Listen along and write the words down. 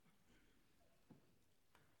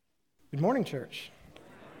Good morning, church.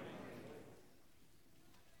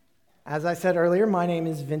 As I said earlier, my name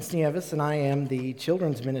is Vince Nieves, and I am the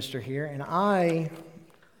children's minister here, and I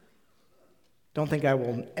don't think I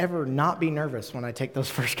will ever not be nervous when I take those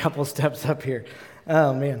first couple steps up here.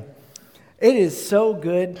 Oh, man. It is so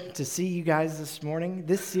good to see you guys this morning.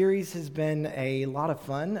 This series has been a lot of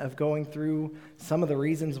fun of going through some of the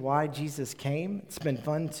reasons why Jesus came. It's been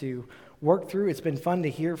fun to work through. It's been fun to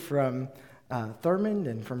hear from Thurmond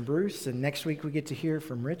and from Bruce, and next week we get to hear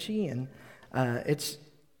from Richie, and it's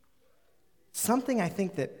something I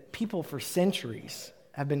think that people for centuries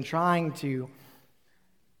have been trying to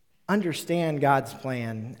understand God's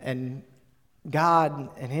plan, and God,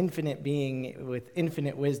 an infinite being with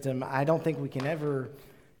infinite wisdom. I don't think we can ever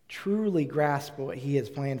truly grasp what He has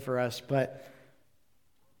planned for us, but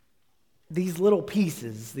these little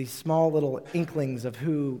pieces, these small little inklings of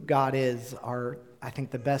who God is are, I think,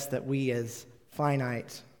 the best that we as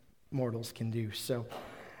finite mortals can do. So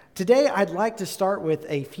today I'd like to start with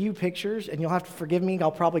a few pictures, and you'll have to forgive me. I'll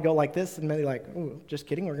probably go like this and maybe like, oh, just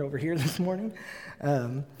kidding, we're over here this morning.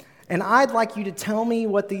 And I'd like you to tell me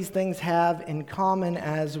what these things have in common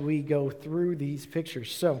as we go through these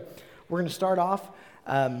pictures. So we're going to start off.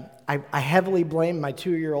 I heavily blame my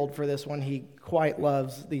 2-year-old for this one. He quite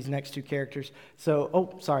loves these next two characters.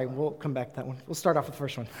 So, sorry, we'll come back to that one. We'll start off with the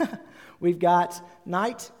first one. We've got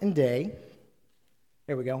night and day.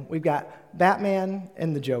 There we go. We've got Batman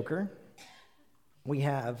and the Joker. We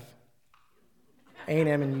have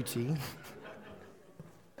A&M and UT.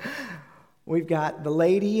 We've got the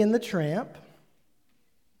Lady and the Tramp.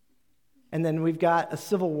 And then we've got a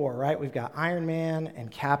Civil War, right? We've got Iron Man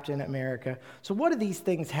and Captain America. So what do these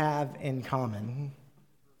things have in common?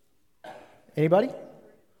 Anybody?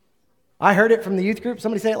 I heard it from the youth group.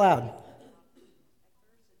 Somebody say it loud.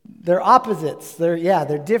 They're opposites. They're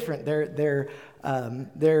different. They're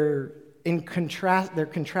in contrast. They're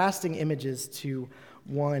contrasting images to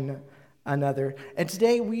one another. And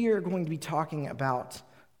today we are going to be talking about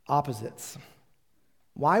opposites.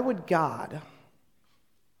 Why would God,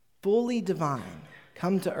 fully divine,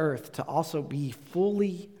 come to earth to also be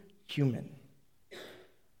fully human?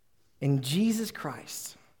 In Jesus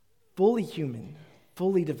Christ, fully human,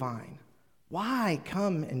 fully divine, why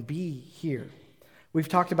come and be here? We've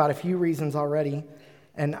talked about a few reasons already,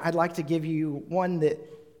 and I'd like to give you one that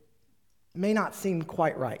may not seem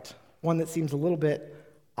quite right, one that seems a little bit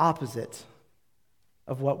opposite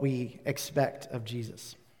of what we expect of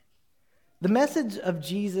Jesus. The message of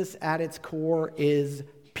Jesus at its core is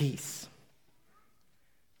peace.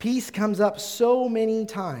 Peace comes up so many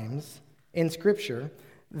times in Scripture,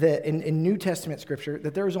 that in New Testament Scripture,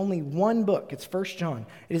 that there is only one book. It's 1 John.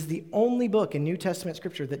 It is the only book in New Testament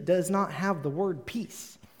Scripture that does not have the word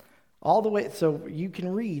peace. All the way, so you can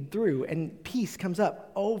read through, and peace comes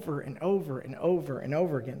up over and over and over and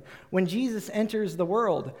over again. When Jesus enters the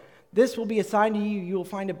world, this will be a sign to you. You will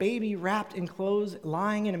find a baby wrapped in clothes,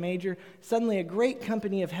 lying in a manger. Suddenly a great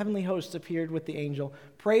company of heavenly hosts appeared with the angel,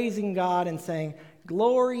 praising God and saying,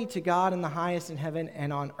 "Glory to God in the highest in heaven,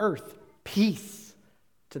 and on earth, peace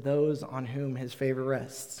to those on whom His favor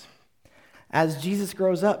rests." As Jesus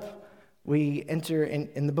grows up, we enter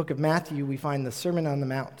in the book of Matthew, we find the Sermon on the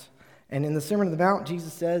Mount. And in the Sermon on the Mount,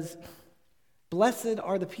 Jesus says, "Blessed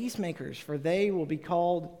are the peacemakers, for they will be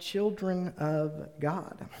called children of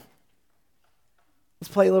God."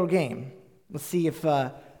 Let's play a little game. Let's see if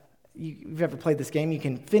you've ever played this game. You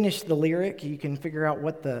can finish the lyric. You can figure out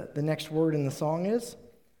what the next word in the song is.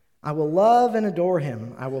 I will love and adore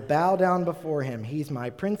Him. I will bow down before Him. He's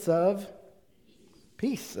my Prince of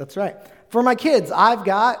Peace. That's right. For my kids, I've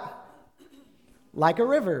got like a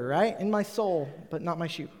river, right, in my soul, but not my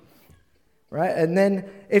shoe. Right? And then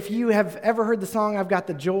if you have ever heard the song, I've got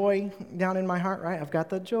the joy down in my heart, right? I've got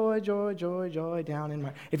the joy, joy, joy, joy down in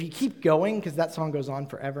my... If you keep going, because that song goes on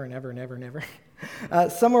forever and ever and ever and ever,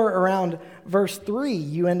 somewhere around verse 3,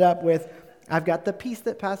 you end up with, I've got the peace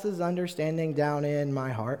that passes understanding down in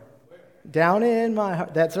my heart. Down in my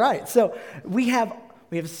heart. That's right. So we have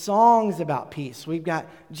songs about peace. We've got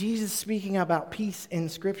Jesus speaking about peace in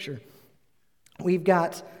Scripture. We've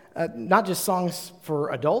got... not just songs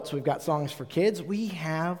for adults, we've got songs for kids. We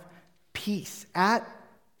have peace. At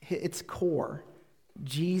its core,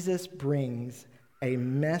 Jesus brings a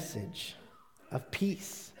message of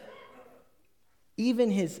peace.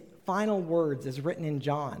 Even His final words, as written in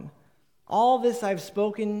John, "All this I've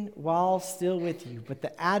spoken while still with you, but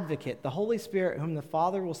the Advocate, the Holy Spirit, whom the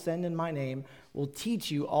Father will send in my name, will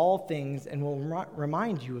teach you all things and will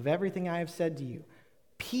remind you of everything I have said to you.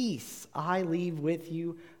 Peace I leave with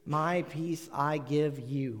you, my peace I give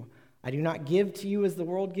you. I do not give to you as the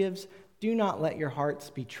world gives. Do not let your hearts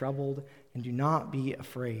be troubled, and do not be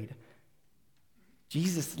afraid.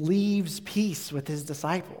 Jesus leaves peace with his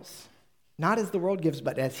disciples, not as the world gives,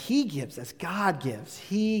 but as he gives, as God gives.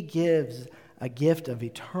 He gives a gift of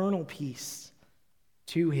eternal peace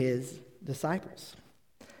to his disciples.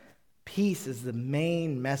 Peace is the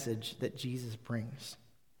main message that Jesus brings.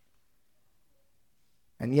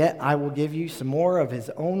 And yet, I will give you some more of his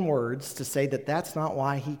own words to say that that's not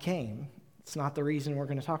why he came. It's not the reason we're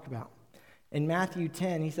going to talk about. In Matthew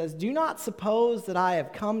 10, he says, "Do not suppose that I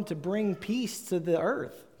have come to bring peace to the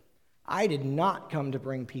earth. I did not come to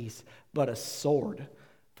bring peace, but a sword.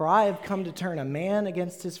 For I have come to turn a man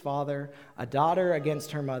against his father, a daughter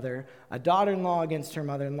against her mother, a daughter-in-law against her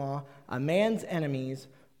mother-in-law. A man's enemies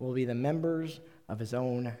will be the members of his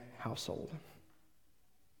own household."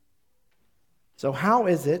 So how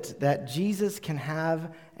is it that Jesus can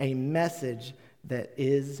have a message that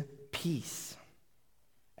is peace?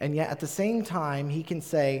 And yet at the same time, he can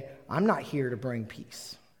say, I'm not here to bring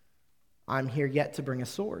peace. I'm here yet to bring a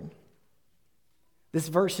sword. This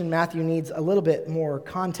verse in Matthew needs a little bit more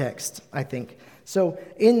context, I think. So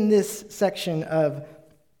in this section of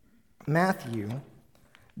Matthew,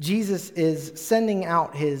 Jesus is sending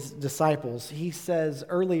out his disciples. He says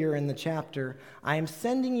earlier in the chapter, I am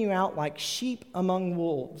sending you out like sheep among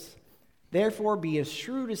wolves. Therefore be as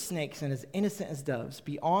shrewd as snakes and as innocent as doves.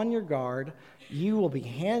 Be on your guard. You will be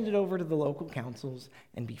handed over to the local councils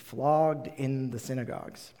and be flogged in the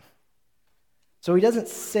synagogues. So he doesn't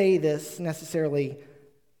say this necessarily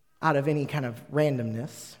out of any kind of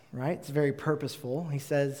randomness, right? It's very purposeful. He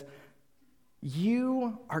says,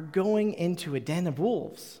 you are going into a den of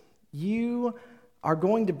wolves. You are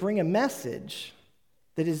going to bring a message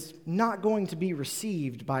that is not going to be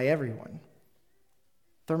received by everyone.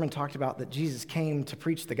 Thurman talked about that Jesus came to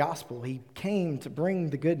preach the gospel. He came to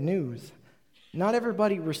bring the good news. Not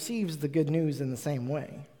everybody receives the good news in the same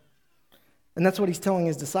way. And that's what he's telling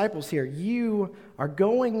his disciples here. You are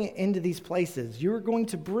going into these places. You're going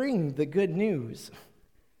to bring the good news,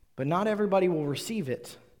 but not everybody will receive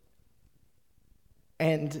it.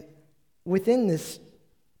 And within this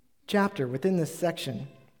chapter, within this section,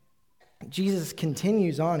 Jesus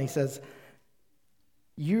continues on. He says,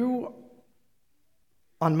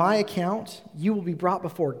 on my account, you will be brought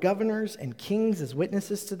before governors and kings as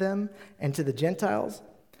witnesses to them and to the Gentiles.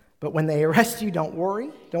 But when they arrest you, don't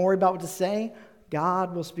worry. Don't worry about what to say.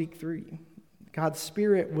 God will speak through you. God's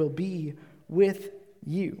Spirit will be with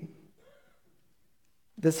you.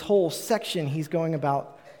 This whole section, he's going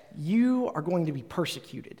about, you are going to be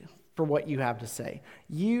persecuted for what you have to say.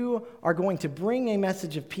 You are going to bring a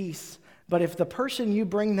message of peace, but if the person you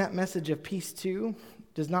bring that message of peace to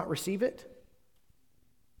does not receive it,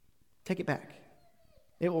 take it back.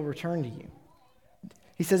 It will return to you.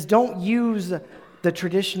 He says, don't use the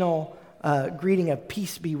traditional greeting of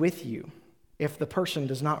peace be with you if the person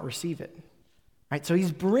does not receive it. Right? So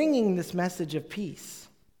he's bringing this message of peace,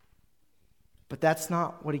 but that's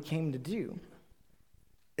not what he came to do.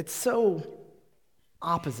 It's so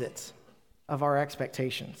opposite of our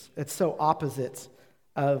expectations. It's so opposite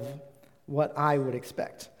of what I would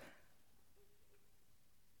expect.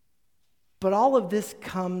 But all of this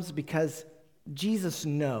comes because Jesus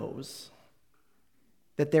knows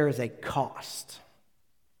that there is a cost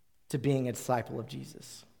to being a disciple of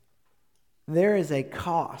Jesus. There is a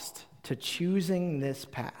cost to choosing this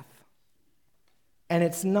path. And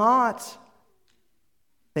it's not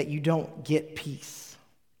that you don't get peace.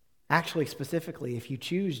 Actually, specifically, if you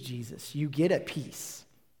choose Jesus, you get a peace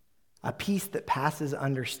that passes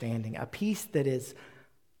understanding, a peace that is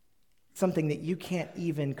something that you can't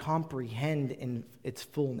even comprehend in its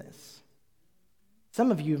fullness.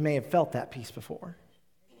 Some of you may have felt that peace before.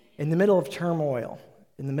 In the middle of turmoil,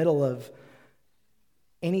 in the middle of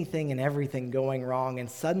anything and everything going wrong, and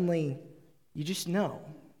suddenly you just know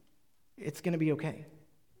it's going to be okay.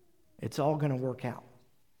 It's all going to work out.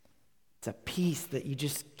 It's a peace that you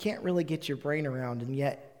just can't really get your brain around, and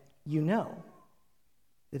yet you know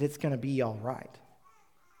that it's going to be all right.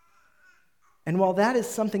 And while that is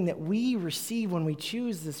something that we receive when we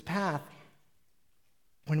choose this path,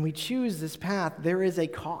 there is a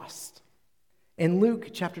cost. In Luke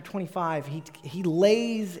chapter 25, he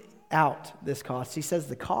lays out this cost. He says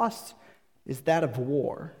the cost is that of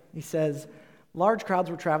war. He says, large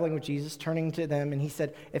crowds were traveling with Jesus, turning to them, and he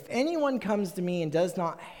said, if anyone comes to me and does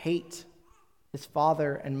not hate his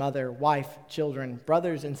father and mother, wife, children,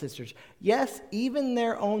 brothers and sisters, yes, even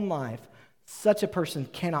their own life, such a person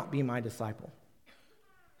cannot be my disciple.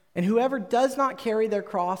 And whoever does not carry their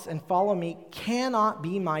cross and follow me cannot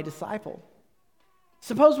be my disciple.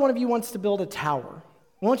 Suppose one of you wants to build a tower.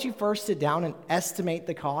 Won't you first sit down and estimate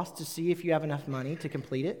the cost to see if you have enough money to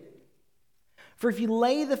complete it? For if you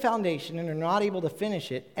lay the foundation and are not able to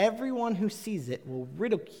finish it, everyone who sees it will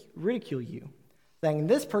ridicule you, saying,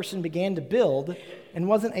 this person began to build and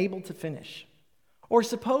wasn't able to finish. Or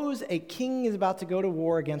suppose a king is about to go to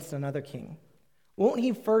war against another king. Won't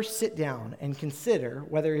he first sit down and consider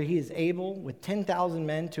whether he is able with 10,000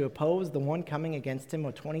 men to oppose the one coming against him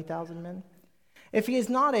with 20,000 men? If he is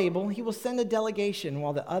not able, he will send a delegation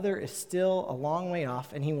while the other is still a long way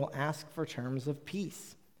off, and he will ask for terms of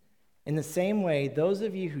peace. In the same way, those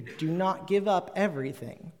of you who do not give up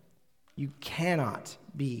everything, you cannot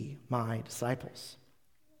be my disciples.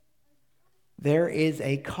 There is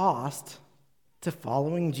a cost to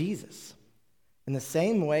following Jesus. In the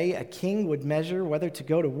same way a king would measure whether to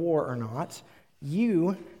go to war or not,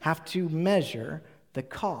 you have to measure the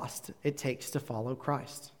cost it takes to follow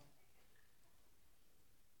Christ.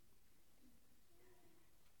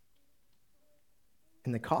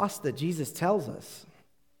 And the cost that Jesus tells us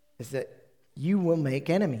is that you will make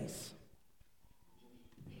enemies.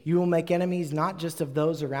 You will make enemies not just of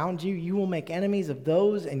those around you, you will make enemies of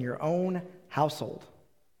those in your own household.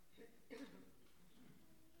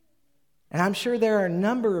 And I'm sure there are a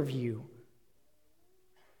number of you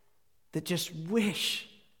that just wish,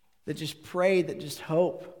 that just pray, that just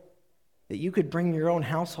hope that you could bring your own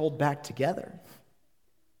household back together.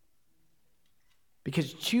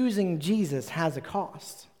 Because choosing Jesus has a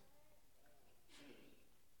cost.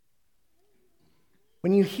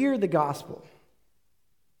 When you hear the gospel,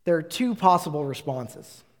 there are two possible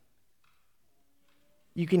responses.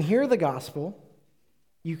 You can hear the gospel,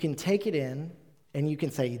 you can take it in, and you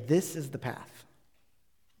can say, this is the path.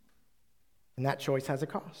 And that choice has a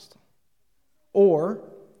cost. Or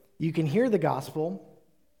you can hear the gospel,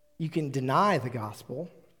 you can deny the gospel,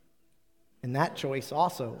 and that choice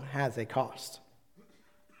also has a cost.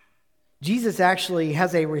 Jesus actually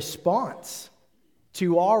has a response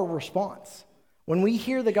to our response. When we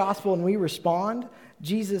hear the gospel and we respond,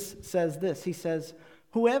 Jesus says this. He says,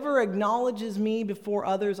 whoever acknowledges me before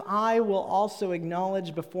others, I will also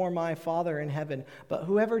acknowledge before my Father in heaven. But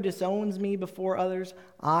whoever disowns me before others,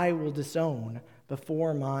 I will disown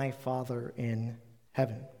before my Father in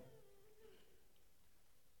heaven.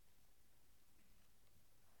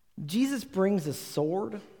 Jesus brings a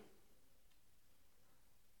sword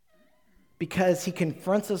because he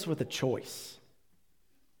confronts us with a choice.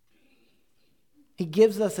 He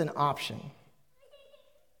gives us an option.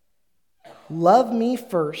 Love me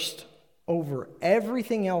first over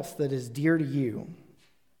everything else that is dear to you,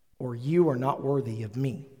 or you are not worthy of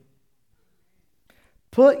me.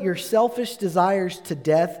 Put your selfish desires to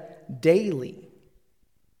death daily,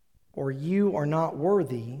 or you are not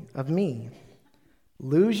worthy of me.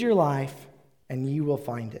 Lose your life, and you will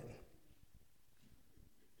find it.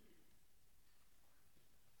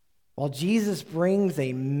 While Jesus brings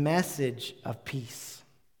a message of peace,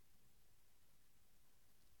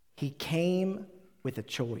 he came with a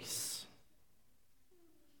choice.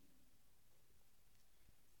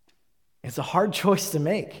 It's a hard choice to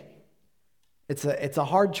make. It's a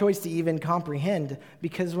hard choice to even comprehend,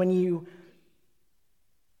 because when you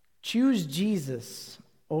choose Jesus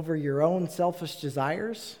over your own selfish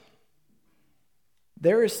desires,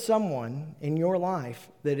 there is someone in your life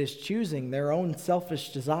that is choosing their own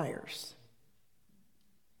selfish desires.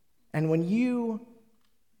 And when you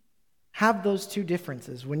have those two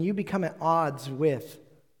differences, when you become at odds with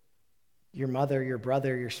your mother, your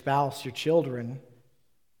brother, your spouse, your children,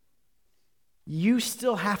 you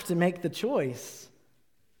still have to make the choice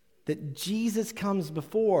that Jesus comes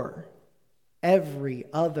before every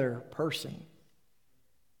other person.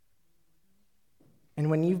 And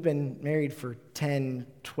when you've been married for 10,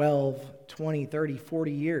 12, 20, 30,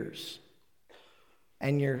 40 years,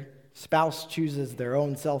 and your spouse chooses their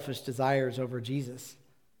own selfish desires over Jesus,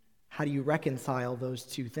 how do you reconcile those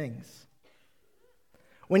two things?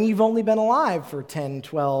 When you've only been alive for 10,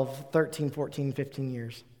 12, 13, 14, 15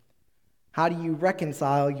 years, how do you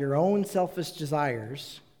reconcile your own selfish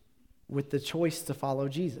desires with the choice to follow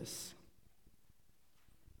Jesus?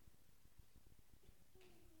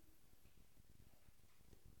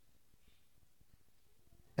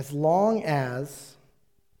 As long as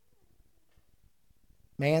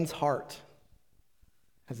man's heart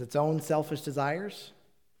has its own selfish desires,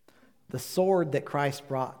 the sword that Christ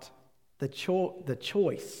brought, the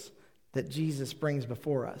choice that Jesus brings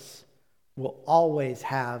before us, will always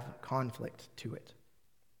have conflict to it.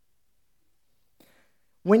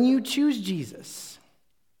 When you choose Jesus,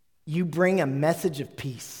 you bring a message of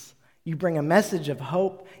peace. You bring a message of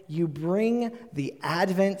hope. You bring the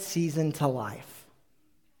Advent season to life.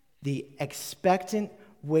 The expectant,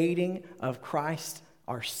 waiting of Christ,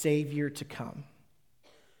 our Savior, to come.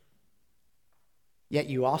 Yet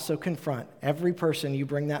you also confront every person you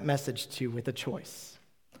bring that message to with a choice.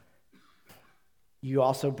 You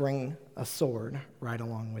also bring a sword right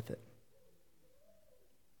along with it.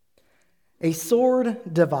 A sword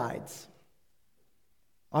divides.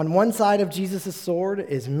 On one side of Jesus' sword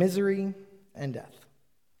is misery and death.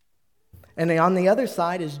 And on the other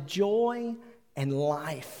side is joy and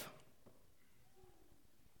life.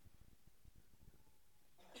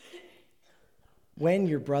 When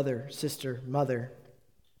your brother, sister, mother,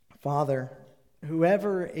 father,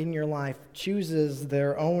 whoever in your life chooses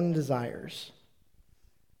their own desires,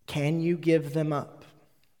 can you give them up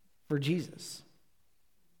for Jesus?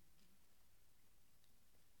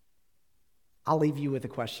 I'll leave you with a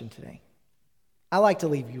question today. I like to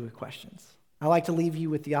leave you with questions. I like to leave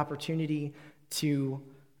you with the opportunity to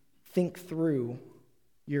think through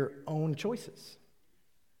your own choices.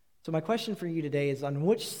 So my question for you today is, on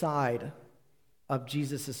which side of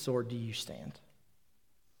Jesus' sword do you stand?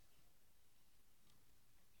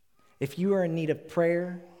 If you are in need of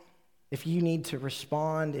prayer, if you need to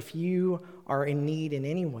respond, if you are in need in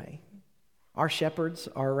any way, our shepherds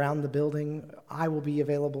are around the building. I will be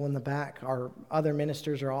available in the back. Our other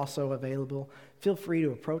ministers are also available. Feel free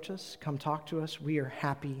to approach us. Come talk to us. We are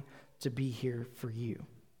happy to be here for you.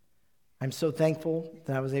 I'm so thankful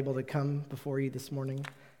that I was able to come before you this morning.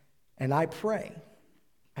 And I pray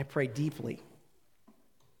deeply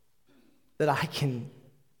that I can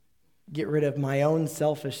get rid of my own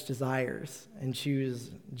selfish desires and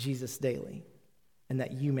choose Jesus daily, and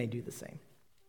that you may do the same.